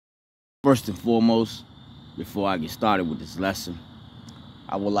First and foremost, before I get started with this lesson,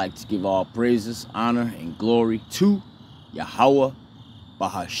 I would like to give all praises, honor, and glory to Yahweh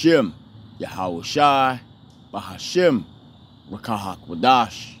Bahashim, Yahweh Shai, Bahashim, Rakahak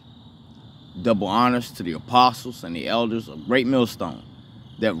Wadash. Double honors to the apostles and the elders of Great Millstone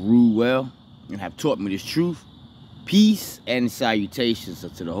that rule well and have taught me this truth. Peace and salutations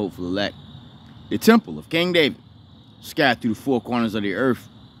unto the hopeful elect, the temple of King David, scattered through the four corners of the earth.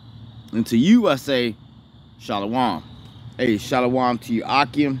 And to you I say, Shalom. Hey, Shalom to you,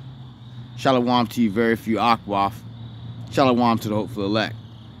 Akim. Shalom to you, very few Akwaf. Shalom to the hopeful elect.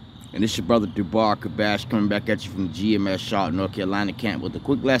 And this your brother Dubar Kabash coming back at you from the GMS Charlotte, North Carolina camp with a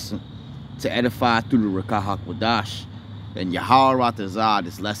quick lesson to edify through the Rakahak Wadash. And Yahweh Ratazah,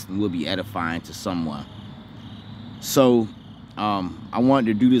 this lesson will be edifying to someone. So, I wanted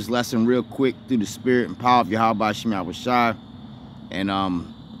to do this lesson real quick through the spirit and power of Yahweh Bashim Yahweh Shai. And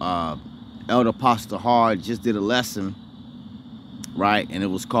Elder Apostle Hard just did a lesson, right? And it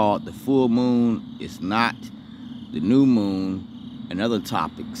was called The Full Moon Is Not the New Moon and other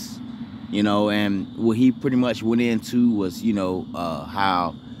topics. You know, and what he pretty much went into was, you know,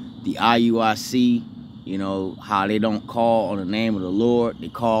 how the IUIC, you know, how they don't call on the name of the Lord. They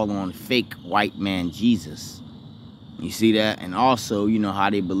call on fake white man Jesus. You see that? And also, you know,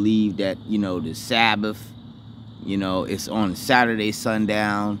 how they believe that, you know, the Sabbath, you know, it's on Saturday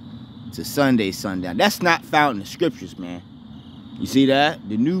sundown to Sunday sundown. That's not found in the scriptures, man. You see that?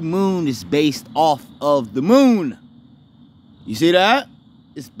 The new moon is based off of the moon. You see that?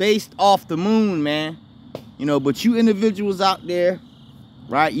 It's based off the moon, man. You know, but you individuals out there,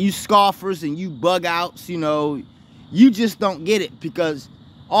 right? You scoffers and you bug outs, you know, you just don't get it because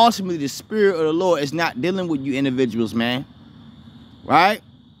ultimately the spirit of the Lord is not dealing with you individuals, man. Right?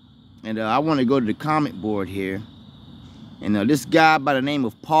 And I want to go to the comment board here. And this guy by the name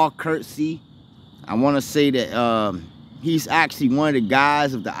of Paul Curtsy, I want to say that he's actually one of the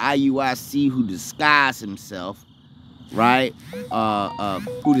guys of the IUIC who disguised himself, right?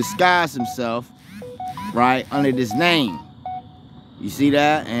 Who disguised himself, right, under this name. You see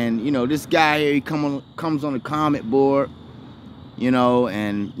that? And, you know, this guy here, he comes on the comment board, you know,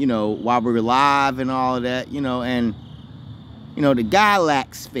 and, you know, while we're live and all of that, you know, and, you know, the guy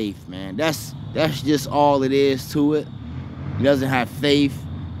lacks faith, man. That's just all it is to it. He doesn't have faith,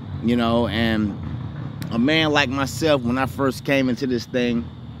 you know, and a man like myself, when I first came into this thing,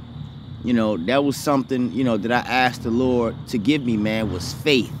 you know, that was something, you know, that I asked the Lord to give me, man, was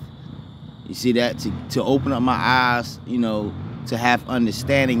faith. You see that? To open up my eyes, you know, to have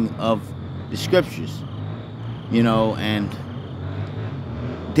understanding of the scriptures, you know, and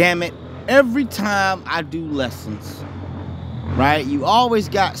damn it, every time I do lessons, right, you always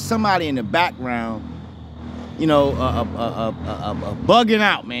got somebody in the background, you know, bugging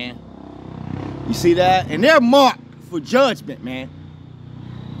out, man. You see that? And they're marked for judgment, man.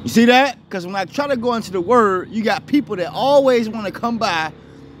 You see that? Because when I try to go into the word, you got people that always want to come by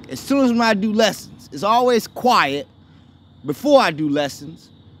as soon as when I do lessons. It's always quiet before I do lessons,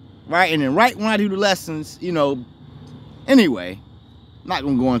 right? And then right when I do the lessons, you know, anyway, I'm not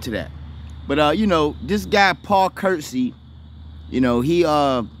going to go into that. But, you know, this guy, Paul Curtsy, you know, he,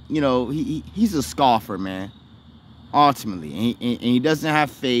 you know, he's a scoffer, man. Ultimately, and he doesn't have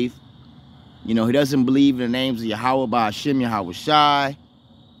faith. You know, he doesn't believe in the names of Yahweh Ba'ashim, Yahweh Shai,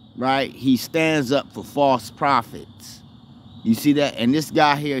 right? He stands up for false prophets. You see that? And this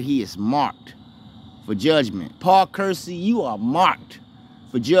guy here, he is marked for judgment. Paul Curtsy, you are marked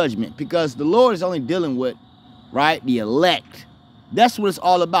for judgment because the Lord is only dealing with, right, the elect. That's what it's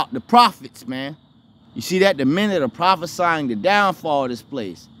all about, the prophets, man. You see that? The men that are prophesying the downfall of this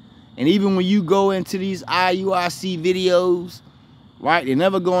place. And even when you go into these IUIC videos, right, they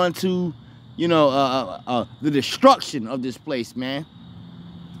never go into, you know, the destruction of this place, man.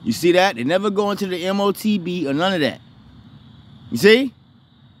 You see that? They never go into the MOTB or none of that. You see?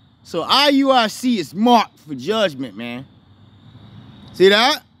 So IUIC is marked for judgment, man. See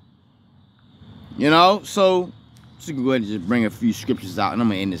that? You know, so you can go ahead and just bring a few scriptures out and I'm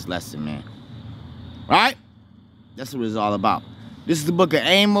going to end this lesson, man. Right? That's what it's all about. This is the book of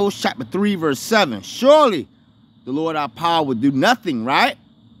Amos, chapter 3, verse 7. Surely the Lord our power will do nothing, right?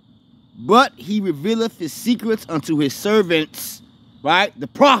 But he revealeth his secrets unto his servants, right? The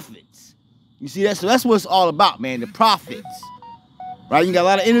prophets. You see that? So that's what it's all about, man. The prophets. Right? You got a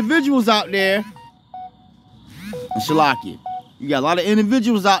lot of individuals out there. And Shalaki. You got a lot of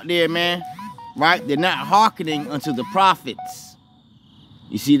individuals out there, man. Right? They're not hearkening unto the prophets.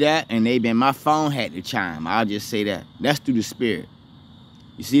 You see that? And my phone had to chime. I'll just say that. That's through the spirit.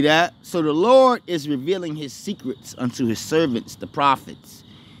 You see that? So the Lord is revealing his secrets unto his servants, the prophets.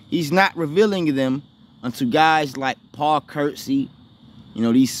 He's not revealing them unto guys like Paul Kersey, you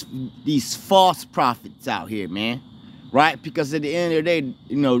know, these false prophets out here, man. Right? Because at the end of the day,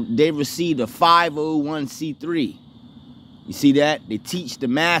 you know, they received a 501c3. You see that? They teach the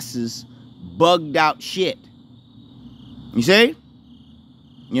masses bugged out shit. You see?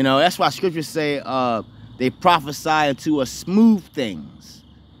 You know, that's why scriptures say they prophesy unto us smooth things.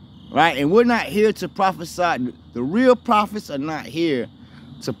 Right? And we're not here to prophesy. The real prophets are not here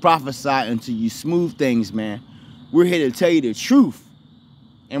to prophesy unto you smooth things, man. We're here to tell you the truth.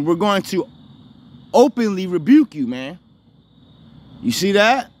 And we're going to openly rebuke you, man. You see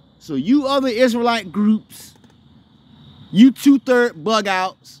that? So you other Israelite groups, you 2/3 bug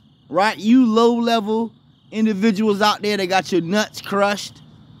outs, right? You low-level individuals out there that got your nuts crushed,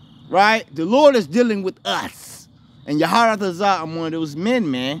 right? The Lord is dealing with us. And Yaharatazah, I'm one of those men,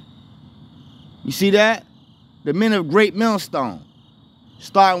 man. You see that? The men of great millstone.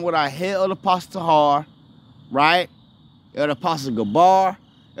 Starting with our head of the Apostle Tahar, right? El Apostle Gabar,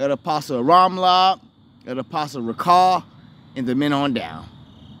 El Apostle Ramlab, El Apostle Rakah, and the men on down.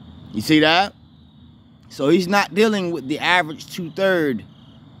 You see that? So he's not dealing with the average 2/3.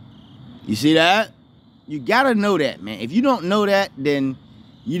 You see that? You gotta know that, man. If you don't know that, then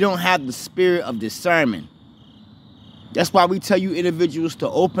you don't have the spirit of discernment. That's why we tell you individuals to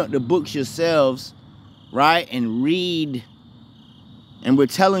open up the books yourselves, right? And read. And we're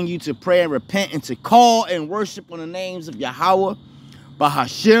telling you to pray and repent and to call and worship on the names of Yahweh,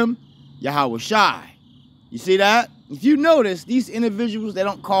 Bahashem, Yahweh Shai. You see that? If you notice, these individuals, they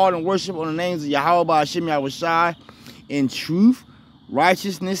don't call and worship on the names of Yahweh, Bahashem, Yahweh Shai in truth,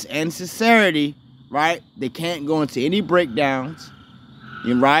 righteousness, and sincerity, right? They can't go into any breakdowns,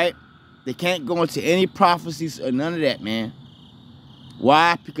 right? They can't go into any prophecies or none of that, man.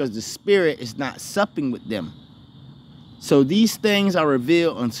 Why? Because the spirit is not supping with them. So these things are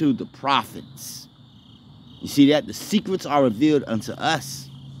revealed unto the prophets. You see that? The secrets are revealed unto us.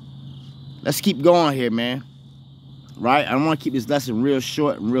 Let's keep going here, man. Right? I want to keep this lesson real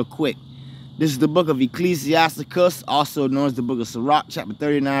short and real quick. This is the book of Ecclesiasticus, also known as the book of Sirach, chapter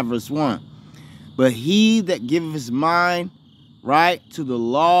 39, verse 1. But he that giveth his mind, right, to the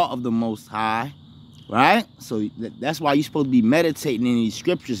law of the Most High, right? So that's why you're supposed to be meditating in these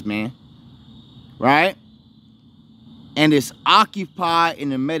scriptures, man. Right? And is occupied in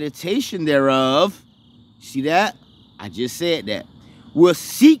the meditation thereof. See that? I just said that. Will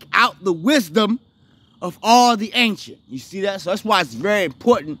seek out the wisdom of all the ancient. You see that? So that's why it's very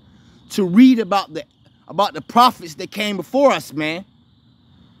important to read about the prophets that came before us, man.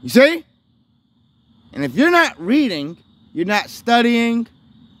 You see? And if you're not reading, you're not studying,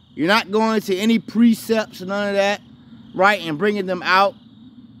 you're not going to any precepts or none of that, right, and bringing them out,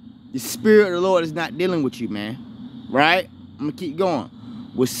 the Spirit of the Lord is not dealing with you, man. Right? I'm going to keep going.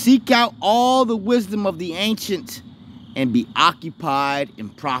 Will seek out all the wisdom of the ancient and be occupied in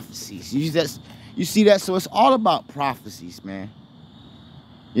prophecies. You see that? So it's all about prophecies, man.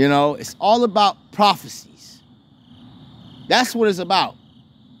 You know, it's all about prophecies. That's what it's about.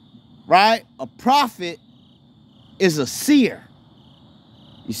 Right? A prophet is a seer.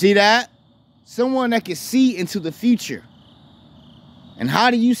 You see that? Someone that can see into the future. And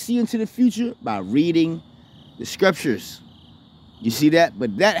how do you see into the future? By reading the scriptures. You see that?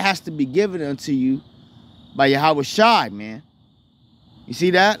 But that has to be given unto you by Yahweh Shai, man. You see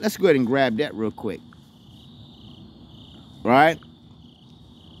that? Let's go ahead and grab that real quick. Right?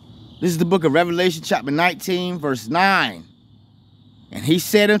 This is the book of Revelation, chapter 19, verse 9. And he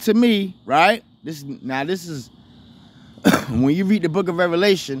said unto me, right? This is when you read the book of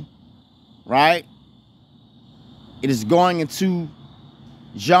Revelation, right? It is going into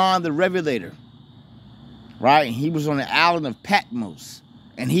John the Revelator. Right? And he was on the island of Patmos.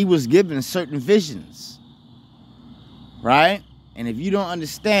 And he was given certain visions. Right? And if you don't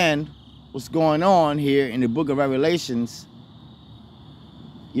understand what's going on here in the book of Revelations,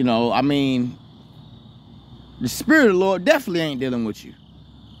 you know, I mean, the Spirit of the Lord definitely ain't dealing with you.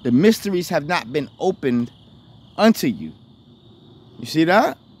 The mysteries have not been opened unto you. You see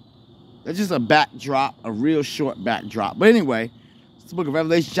that? That's just a backdrop, a real short backdrop. But anyway, it's the book of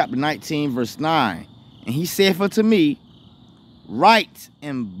Revelation, chapter 19, verse 9. And he saith unto me, right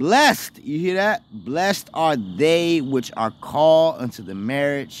and blessed, you hear that? Blessed are they which are called unto the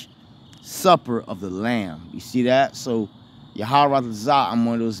marriage supper of the Lamb. You see that? So, Yaharatazah, I'm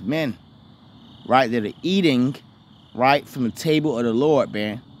one of those men, right, that are eating, right, from the table of the Lord,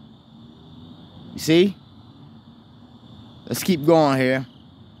 man. You see? Let's keep going here.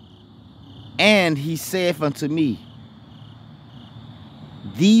 And he saith unto me,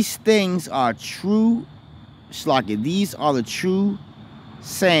 these things are true, Shlaki, these are the true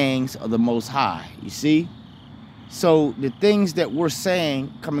sayings of the Most High. You see? So the things that we're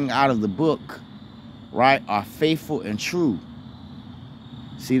saying coming out of the book, right, are faithful and true.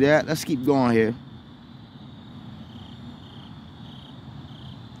 See that? Let's keep going here.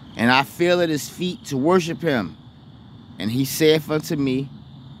 And I fell at his feet to worship him. And he saith unto me,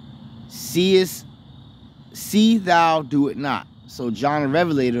 See thou do it not. So John the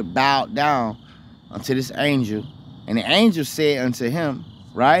Revelator bowed down unto this angel. And the angel said unto him,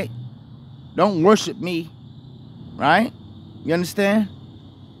 right, don't worship me, right? You understand?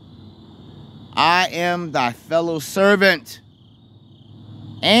 I am thy fellow servant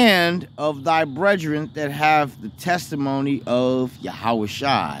and of thy brethren that have the testimony of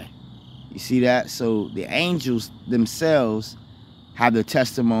Yahushai. You see that? So the angels themselves have the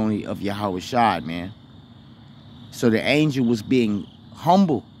testimony of Yahushai, man. So the angel was being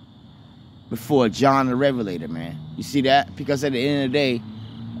humble before John the Revelator, man. You see that? Because at the end of the day,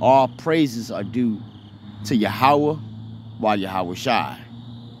 all praises are due to Yahweh by Yahushai.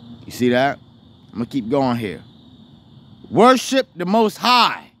 You see that? I'm going to keep going here. Worship the Most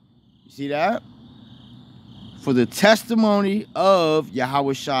High. You see that? For the testimony of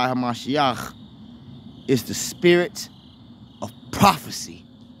Yahushai HaMashiach is the spirit of prophecy.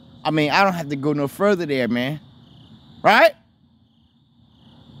 I mean, I don't have to go no further there, man. Right?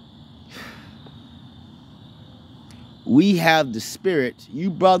 We have the spirit, you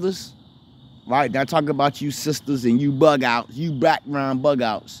brothers, right? Now talking about you sisters and you bug outs, you background bug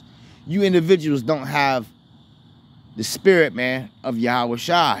outs. You individuals don't have the spirit, man, of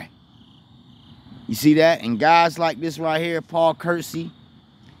Yahushai. You see that? And guys like this right here, Paul Kersey,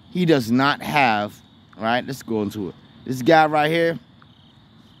 he does not have, right? Let's go into it. This guy right here,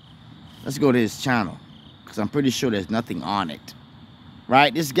 let's go to his channel, because I'm pretty sure there's nothing on it.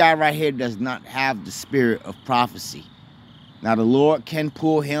 Right? This guy right here does not have the spirit of prophecy. Now, the Lord can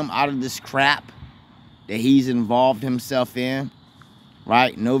pull him out of this crap that he's involved himself in.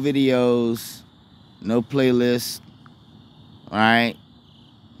 Right? No videos, no playlists. Right?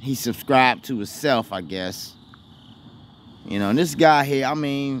 He subscribed to himself, I guess. You know, and this guy here, I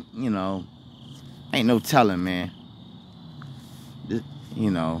mean, you know, ain't no telling, man.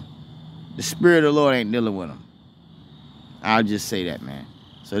 You know, the spirit of the Lord ain't dealing with him. I'll just say that, man.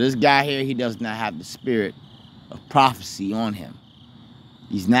 So this guy here, he does not have the spirit of prophecy on him.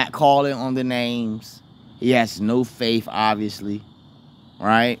 He's not calling on the names. He has no faith, obviously.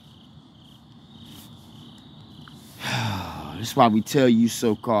 Right? That's why we tell you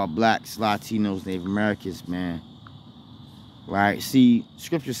so-called blacks, Latinos, Native Americans, man. Right? See,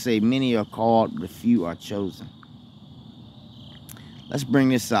 scriptures say many are called, but few are chosen. Let's bring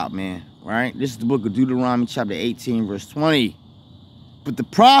this out, man. Right? This is the book of Deuteronomy, chapter 18, verse 20. But the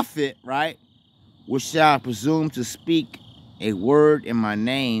prophet, right, which shall presume to speak a word in my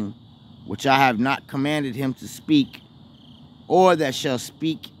name, which I have not commanded him to speak, or that shall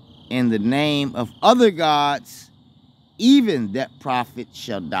speak in the name of other gods, even that prophet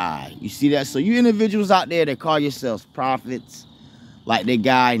shall die. You see that? So you individuals out there that call yourselves prophets, like the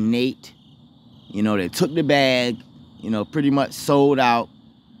guy Nate, you know, that took the bag, you know, pretty much sold out.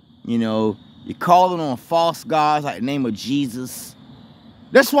 You know, you're calling on false gods like the name of Jesus.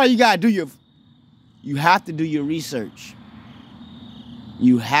 That's why you gotta do you have to do your research.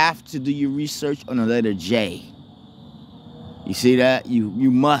 You have to do your research on the letter J. You see that? You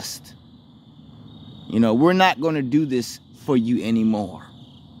must. You know, we're not gonna do this for you anymore.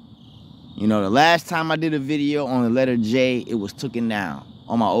 You know, the last time I did a video on the letter J, it was taken down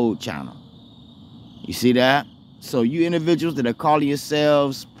on my old channel. You see that? So you individuals that are calling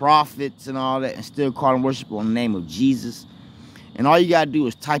yourselves prophets and all that and still calling worship on the name of Jesus, and all you got to do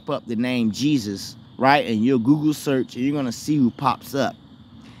is type up the name Jesus, right? And you'll Google search and you're going to see who pops up.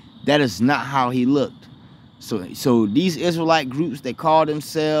 That is not how he looked. So these Israelite groups that call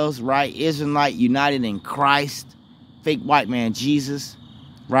themselves, right, Israelite United in Christ, fake white man Jesus,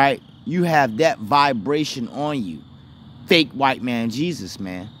 right? You have that vibration on you. Fake white man Jesus,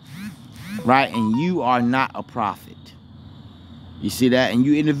 man. Right? And you are not a prophet. You see that? And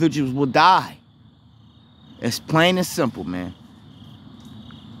you individuals will die. It's plain and simple, man.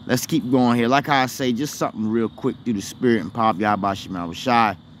 Let's keep going here. Like I say, just something real quick through the spirit and power of Yahweh Shema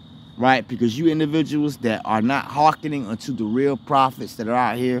Shai. Right? Because you individuals that are not hearkening unto the real prophets that are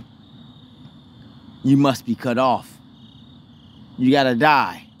out here, you must be cut off. You got to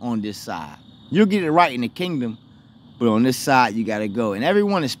die on this side. You'll get it right in the kingdom, but on this side, you got to go. And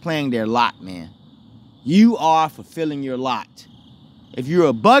everyone is playing their lot, man. You are fulfilling your lot. If you're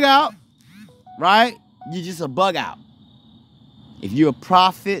a bug out, right, you're just a bug out. If you're a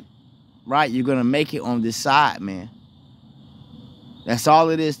prophet, right, you're going to make it on this side, man. That's all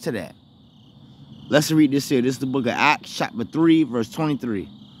it is to that. Let's read this here. This is the book of Acts, chapter 3, verse 23.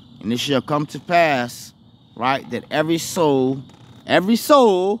 And it shall come to pass, right, that every soul,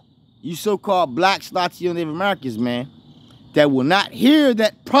 you so-called blacks, Latino, Native Americans, man, that will not hear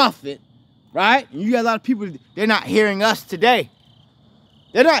that prophet, right? And you got a lot of people, they're not hearing us today.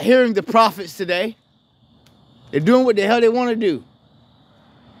 They're not hearing the prophets today. They're doing what the hell they want to do.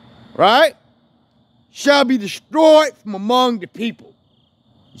 Right? Shall be destroyed from among the people.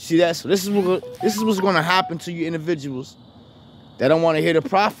 You see that? So this is what's going to happen to you individuals that don't want to hear the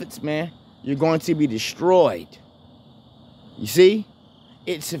prophets, man. You're going to be destroyed. You see?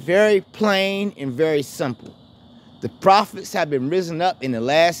 It's very plain and very simple. The prophets have been risen up in the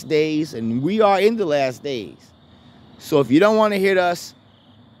last days, and we are in the last days. So if you don't want to hear us,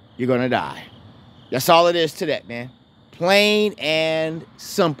 you're going to die. That's all it is to that, man. Plain and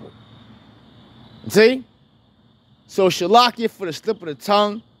simple. See? So shalakia for the slip of the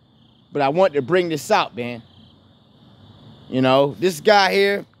tongue, but I want to bring this out, man. You know, this guy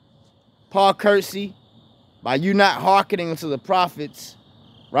here, Paul Kersey, by you not hearkening to the prophets,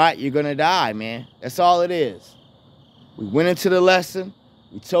 right, you're going to die, man. That's all it is. We went into the lesson.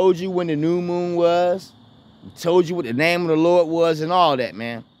 We told you when the new moon was. We told you what the name of the Lord was and all that,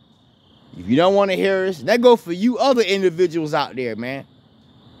 man. If you don't want to hear us, that go for you other individuals out there, man.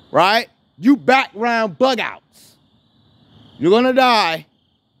 Right? You background bug outs. You're going to die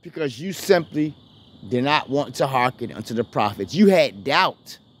because you simply did not want to hearken unto the prophets. You had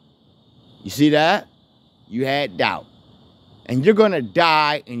doubt. You see that? You had doubt. And you're going to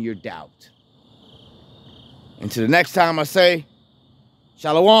die in your doubt. Until the next time I say,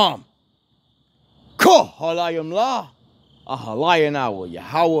 Shalom. Ko halayim la. Ahalayan awa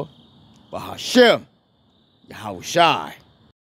Yahweh. Bahashem. Yahweh Shai.